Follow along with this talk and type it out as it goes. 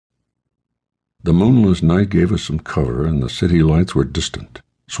The moonless night gave us some cover, and the city lights were distant,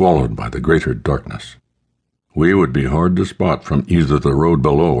 swallowed by the greater darkness. We would be hard to spot from either the road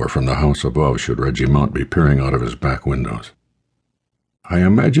below or from the house above should Reggie Mount be peering out of his back windows. I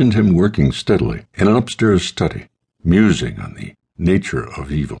imagined him working steadily in an upstairs study, musing on the nature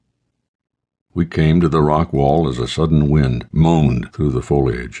of evil. We came to the rock wall as a sudden wind moaned through the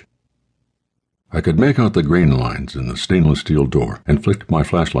foliage. I could make out the grain lines in the stainless steel door and flicked my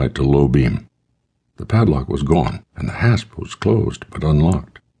flashlight to low beam. The padlock was gone, and the hasp was closed but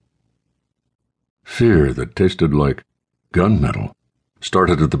unlocked. Fear that tasted like gunmetal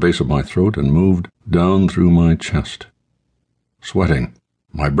started at the base of my throat and moved down through my chest. Sweating,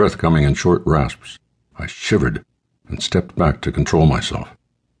 my breath coming in short rasps, I shivered and stepped back to control myself.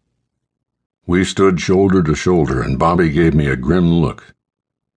 We stood shoulder to shoulder, and Bobby gave me a grim look,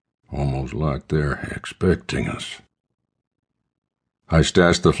 almost like they're expecting us. I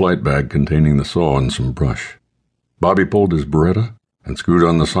stashed the flight bag containing the saw and some brush. Bobby pulled his Beretta and screwed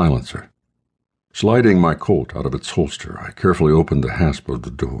on the silencer. Sliding my Colt out of its holster, I carefully opened the hasp of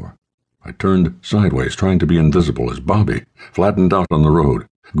the door. I turned sideways, trying to be invisible, as Bobby flattened out on the road,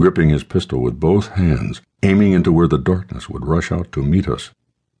 gripping his pistol with both hands, aiming into where the darkness would rush out to meet us.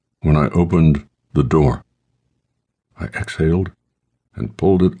 When I opened the door, I exhaled and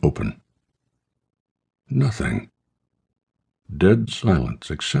pulled it open. Nothing. Dead silence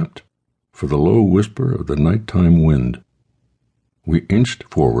except for the low whisper of the nighttime wind. We inched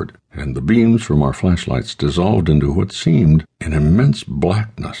forward, and the beams from our flashlights dissolved into what seemed an immense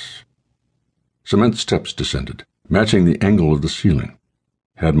blackness. Cement steps descended, matching the angle of the ceiling.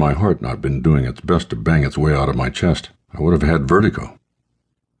 Had my heart not been doing its best to bang its way out of my chest, I would have had vertigo.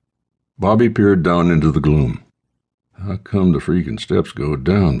 Bobby peered down into the gloom. How come the freaking steps go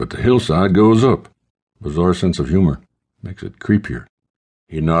down, but the hillside goes up? Bizarre sense of humor. Makes it creepier.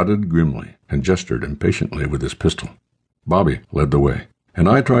 He nodded grimly and gestured impatiently with his pistol. Bobby led the way, and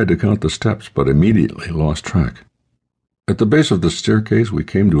I tried to count the steps but immediately lost track. At the base of the staircase we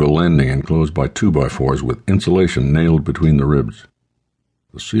came to a landing enclosed by 2x4s with insulation nailed between the ribs.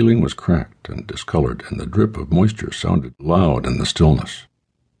 The ceiling was cracked and discolored, and the drip of moisture sounded loud in the stillness.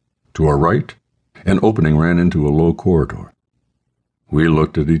 To our right, an opening ran into a low corridor. We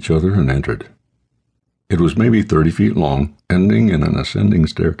looked at each other and entered. It was maybe 30 feet long, ending in an ascending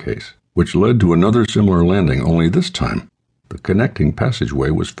staircase, which led to another similar landing, only this time the connecting passageway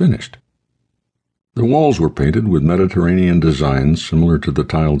was finished. The walls were painted with Mediterranean designs similar to the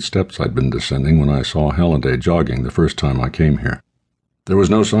tiled steps I'd been descending when I saw Halliday jogging the first time I came here. There was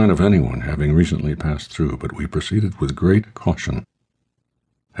no sign of anyone having recently passed through, but we proceeded with great caution.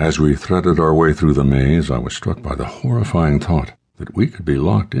 As we threaded our way through the maze, I was struck by the horrifying thought that we could be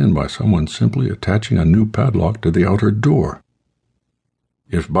locked in by someone simply attaching a new padlock to the outer door.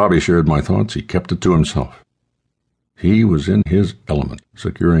 If Bobby shared my thoughts, he kept it to himself. He was in his element,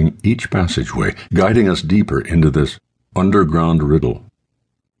 securing each passageway, guiding us deeper into this underground riddle.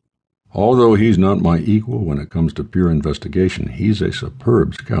 Although he's not my equal when it comes to pure investigation, he's a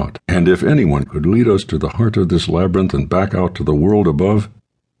superb scout, and if anyone could lead us to the heart of this labyrinth and back out to the world above,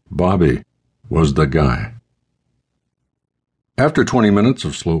 Bobby was the guy. After 20 minutes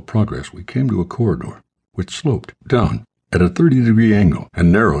of slow progress, we came to a corridor, which sloped down at a 30-degree angle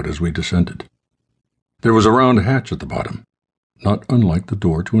and narrowed as we descended. There was a round hatch at the bottom, not unlike the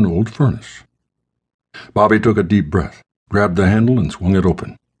door to an old furnace. Bobby took a deep breath, grabbed the handle, and swung it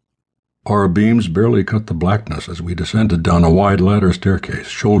open. Our beams barely cut the blackness as we descended down a wide ladder staircase,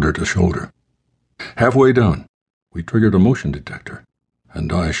 shoulder to shoulder. Halfway down, we triggered a motion detector,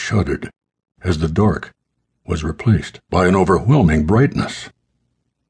 and I shuddered as the dark was replaced by an overwhelming brightness.